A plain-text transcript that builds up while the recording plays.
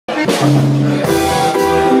Well,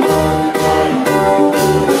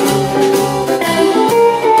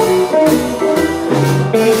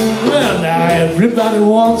 now everybody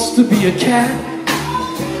wants to be a cat,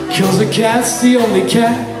 'cause a cat's the only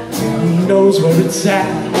cat who knows where it's at.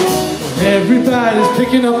 Everybody's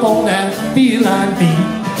picking up on that feline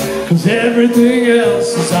beat, 'cause everything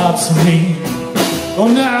else is obsolete. Oh,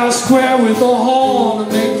 now square with a horn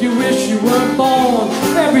and make you wish you weren't born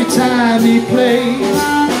every time he plays.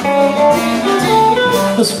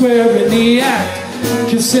 A square in the act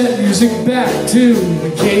can set music back to the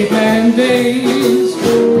caveman days.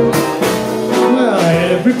 Well,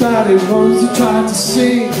 everybody wants to try to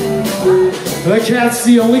sing. The cat's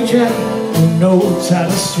the only cat who knows how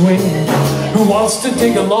to swing, who wants to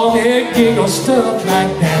dig a long-haired gig or stuff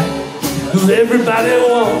like that. 'Cause everybody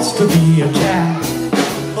wants to be a cat.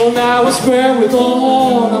 Oh, now a square with a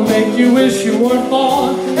horn will make you wish you weren't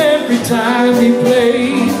born every time he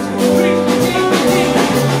plays.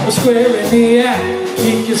 A square in the act,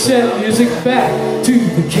 he can set music back to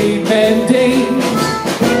the caveman days.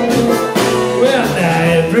 Well, now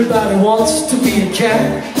everybody wants to be a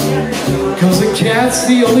cat, 'cause a cat's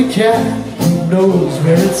the only cat who knows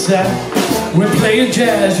where it's at. When playing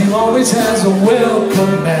jazz, you always has a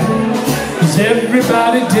welcome back, 'cause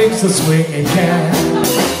everybody digs the swinging cat.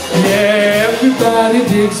 Yeah, everybody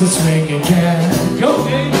digs the swinging cat. Go!